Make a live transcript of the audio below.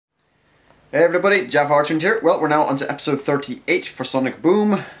Hey everybody, JaffaArchfiend here. Well, we're now on to episode 38 for Sonic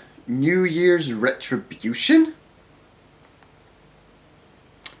Boom. New Year's Retribution?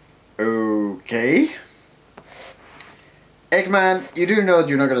 Okay. Eggman, you do know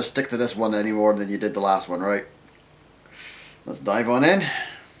you're not going to stick to this one any more than you did the last one, right? Let's dive on in.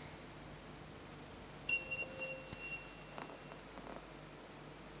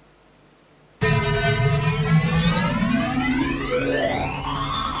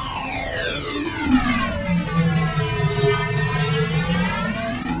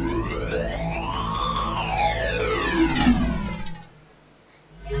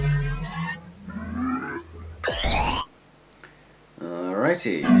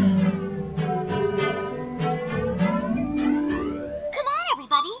 Alrighty. Come on,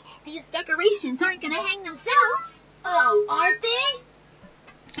 everybody. These decorations aren't going to hang themselves. Oh, aren't they?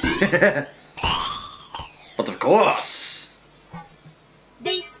 But of course.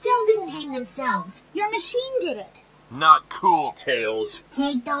 They still didn't hang themselves. Your machine did it. Not cool, Tails.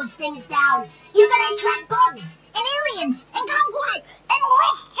 Take those things down. You're going to attract bugs and aliens and kumquats and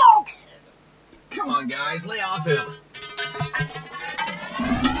lift jokes. Come on, guys, lay off him.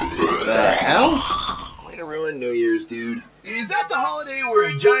 The hell? Way to ruin New Year's, dude. Is that the holiday where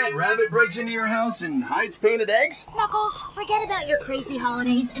a giant rabbit breaks into your house and hides painted eggs? Knuckles, forget about your crazy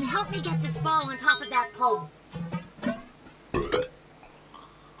holidays and help me get this ball on top of that pole.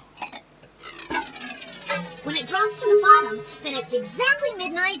 When it drops to the bottom, then it's exactly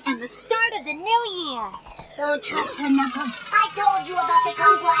midnight and the start of the new year. Don't trust her, Knuckles. I told you about the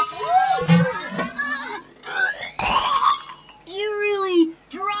kumquats. You really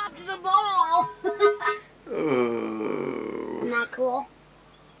dropped the ball. Not cool.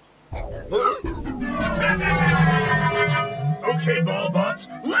 Okay, Ballbots,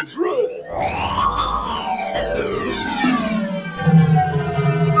 let's roll.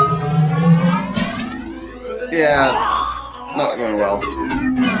 Yeah, not going well.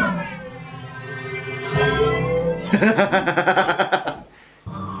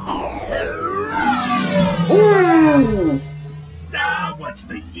 Ooh! Ah, what's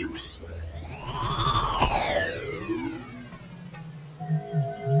the use?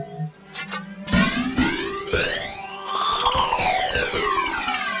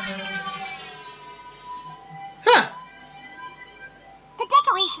 The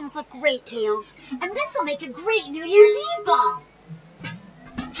decorations look great, Tails, and this will make a great New Year's Eve ball.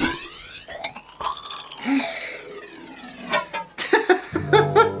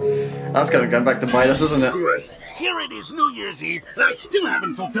 That's kind of gone back to bite us, isn't it? Great. Here it is, New Year's Eve, and I still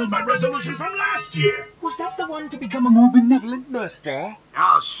haven't fulfilled my resolution from last year. Was that the one to become a more benevolent nurster?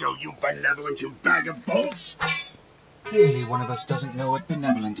 I'll show you benevolent, you bag of bolts. Clearly one of us doesn't know what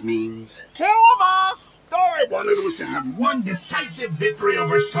benevolent means. Two of us! All I wanted was to have one decisive victory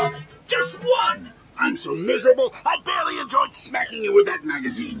over Sonic. Just one! I'm so miserable, I barely enjoyed smacking you with that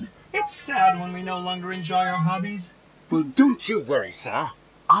magazine. It's sad when we no longer enjoy our hobbies. Well, don't you worry, sir.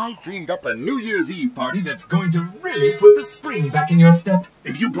 I've dreamed up a New Year's Eve party that's going to really put the spring back in your step.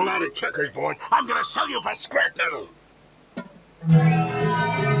 If you pull out a checkers board, I'm gonna sell you for scrap metal.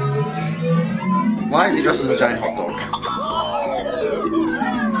 Why is he dressed as a giant hot dog?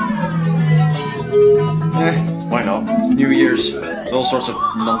 Why not? It's New Year's. There's all sorts of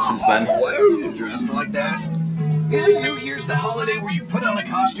nonsense then. Why are you dressed like that? Isn't New Year's the holiday where you put on a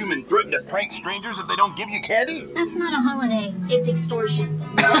costume and threaten to prank strangers if they don't give you candy? That's not a holiday. It's extortion.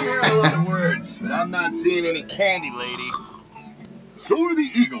 I'm hearing a lot of words, but I'm not seeing any candy, lady. Soar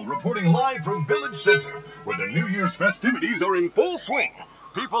the Eagle reporting live from Village Center, where the New Year's festivities are in full swing.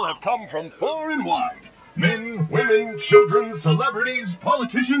 People have come from far and wide. Men, women, children, celebrities,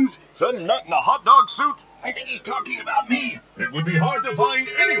 politicians, some nut in a hot dog suit. I think he's talking about me. It would be hard to find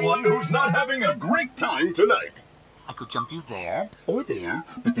anyone who's not having a great time tonight. I could jump you there, or there,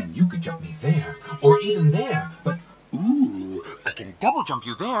 but then you could jump me there, or even there, but ooh, I can double jump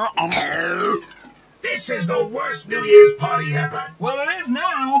you there, and... This is the worst New Year's party ever. Well, it is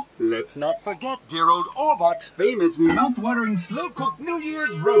now. Let's not forget dear old Orbot's famous mouth-watering slow-cooked New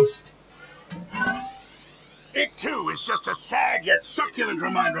Year's roast. It, too, is just a sad yet succulent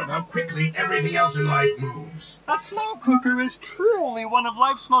reminder of how quickly everything else in life moves. A slow cooker is truly one of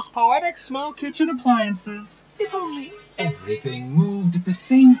life's most poetic small kitchen appliances. If only everything moved at the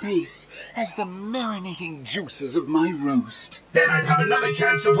same pace as the marinating juices of my roast. Then I'd have another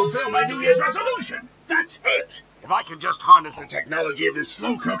chance to fulfill my New Year's resolution. That's it. If I can just harness the technology of this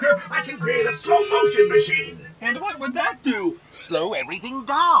slow cooker, I can create a slow motion machine. And what would that do? Slow everything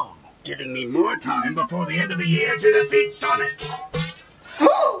down. Giving me more time before the end of the year to defeat Sonic.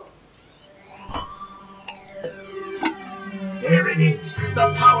 There it is,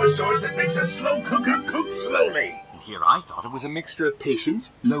 The power source that makes a slow cooker cook slowly. And here I thought it was a mixture of patience,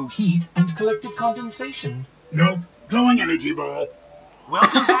 low heat, and collective condensation. Nope. Glowing energy ball.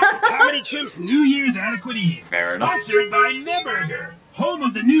 Welcome back to Comedy Chimp's New Year's Adequate Eve. Fair enough. Sponsored by Neburger, home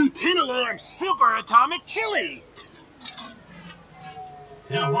of the new 10-alarm Super Atomic Chili.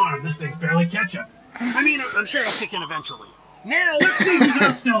 10-alarm. This thing's barely ketchup. I mean, I'm sure it'll kick in eventually. Now, let's leave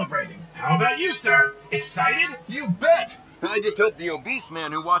out celebrating. How about you, sir? Excited? You bet! I just hope the obese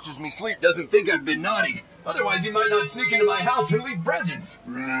man who watches me sleep doesn't think I've been naughty. Otherwise, he might not sneak into my house and leave presents.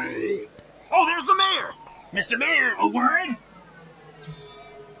 Right. Oh, there's the mayor. Mr. Mayor, a word?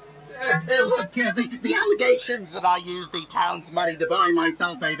 Look, the allegations that I used the town's money to buy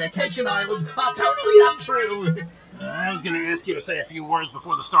myself a vacation island are totally untrue. I was going to ask you to say a few words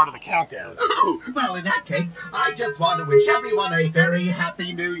before the start of the countdown. Oh, well, in that case, I just want to wish everyone a very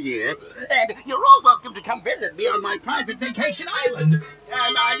happy new year. And you're all welcome to come visit me on my private vacation island.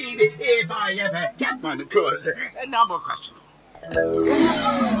 I mean, if I ever get one, of course. No more questions.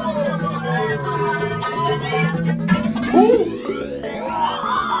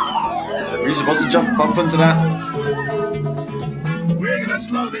 Were you supposed to jump up into that? We're going to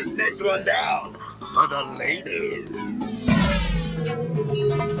slow this next one down for the ladies.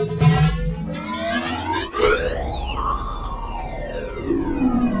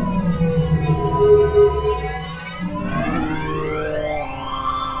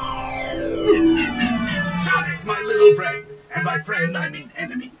 Sonic, my little friend. And by friend, I mean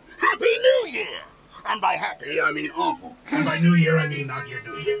enemy. Happy New Year! And by happy, I mean awful. And by New Year, I mean not your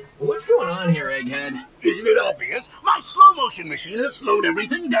New Year. What's going on here, Egghead? Isn't it obvious? My slow motion machine has slowed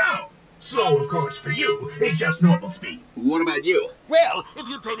everything down. Slow, of course, for you, is just normal speed. What about you? Well, if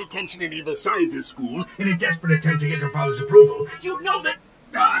you'd paid attention in Evil Scientist School in a desperate attempt to get your father's approval, you'd know that...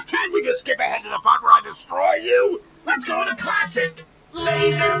 can't we just skip ahead to the part where I destroy you? Let's go with the classic.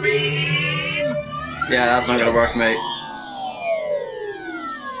 Laser beam! Yeah, that's not gonna work, mate.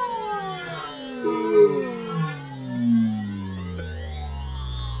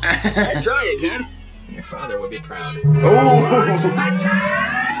 Try again. Your father would be proud. Oh!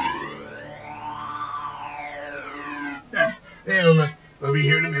 We'll be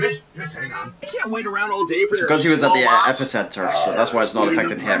here in a minute. Just hang on. I can't wait around all day for It's because he was at the epicenter, so that's why it's not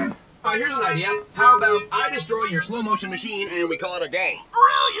affecting him. Here's an idea. How about I destroy your slow motion machine and we call it a day?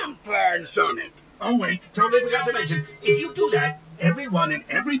 Brilliant plan, Sonic. Oh, wait. Totally forgot to mention. If you do that, everyone and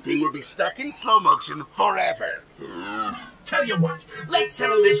everything will be stuck in slow motion forever. Tell you what. Let's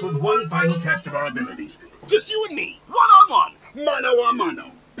settle this with one final test of our abilities. Just you and me. One-on-one.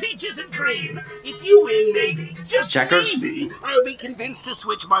 Mano-a-mano. Peaches and cream. If you win, maybe, just Checkers? maybe, I'll be convinced to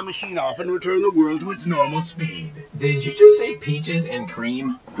switch my machine off and return the world to its normal speed. Did you just say peaches and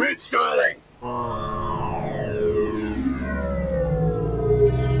cream? Quit stalling.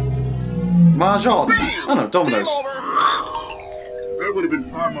 Mahjong. Oh no, dominoes. That would have been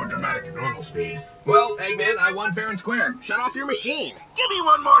far more dramatic at normal speed. Well, Eggman, I won fair and square. Shut off your machine. Give me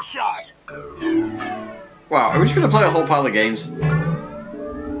one more shot. Wow, are we just gonna play a whole pile of games?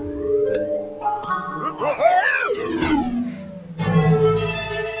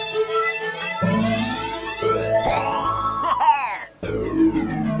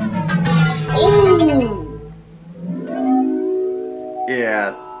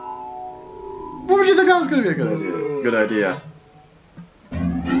 Yeah. What would you think that was going to be a good idea? Good idea.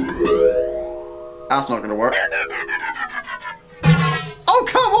 That's not going to work. Oh,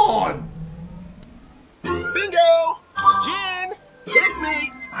 come on! Bingo! Gin!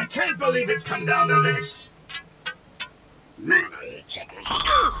 Checkmate! I can't believe it's come down to this. Man, I hate checkers.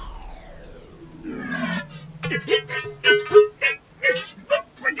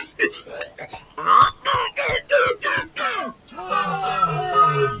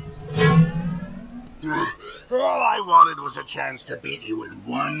 All I wanted was a chance to beat you in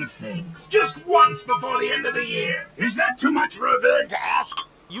one thing. Just once before the end of the year. Is that too much for a villain to ask?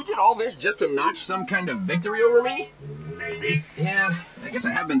 You did all this just to notch some kind of victory over me? Maybe. Yeah, I guess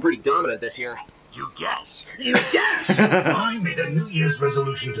I have been pretty dominant this year. You guess. You guess. I made a New Year's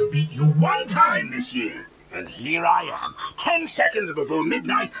resolution to beat you one time this year. And here I am, 10 seconds before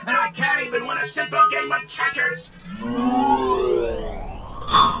midnight, and I can't even win a simple game of checkers.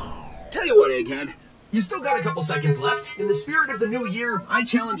 Tell you what, Egghead. You still got a couple seconds left. In the spirit of the new year, I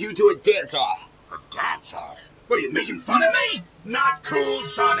challenge you to a dance-off. A dance-off? What, are you making fun of me? Not cool,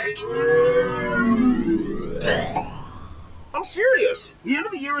 Sonic. I'm serious. The end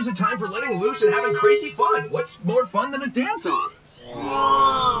of the year is a time for letting loose and having crazy fun. What's more fun than a dance-off?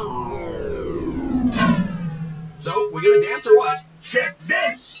 So, we gonna dance or what? Check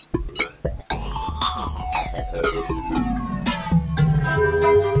this.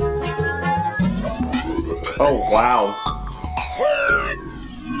 Oh, wow.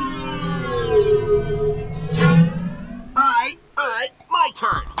 My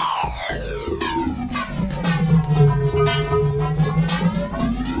turn.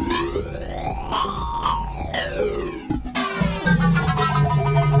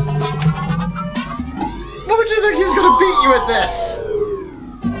 What would you think he was going to beat you at this?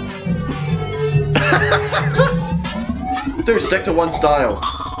 Dude, stick to one style.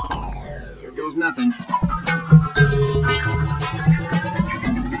 Here goes nothing.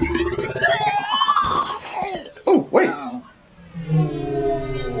 Oh, wait. Wow.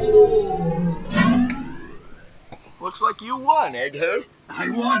 Looks like you won, Egghead. I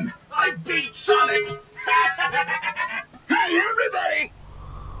won! I beat Sonic! Hey, everybody!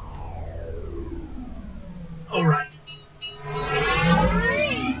 All right.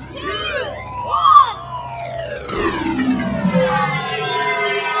 3, 2, 1.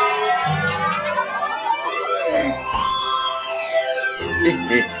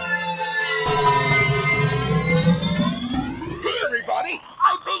 Hey, everybody!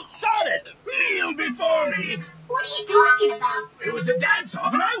 I beat Sonic! Kneel before me! What are you talking about? It was a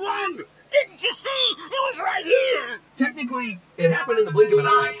dance-off and I won! Didn't you see? It was right here! Technically, it happened in the blink of an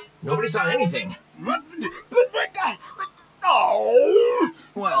eye. Nobody saw anything. But oh!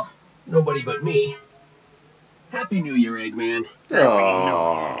 Well, nobody but me. Happy New Year, Eggman.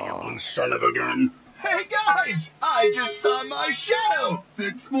 Oh. You son of a gun! Hey guys, I just saw my shadow.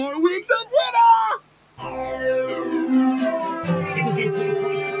 6 more weeks of winter.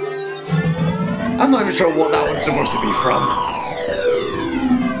 I'm not even sure what that one's supposed to be from.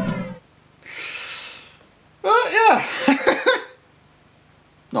 Yeah.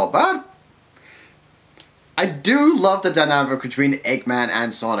 Not bad. I do love the dynamic between Eggman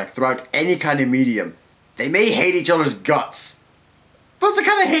and Sonic throughout any kind of medium. They may hate each other's guts, but it's the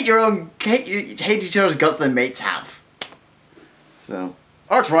kind of hate each other's guts that mates have. So,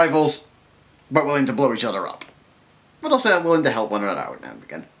 arch rivals, but willing to blow each other up. But also willing to help one another out now and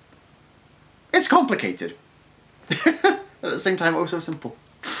again. It's complicated. But at the same time, oh so simple.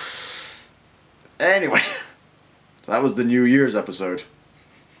 Anyway, so that was the New Year's episode.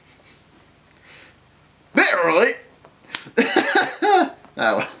 Bit early. Oh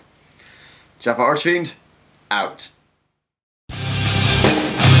well. JaffaArchfiend, out.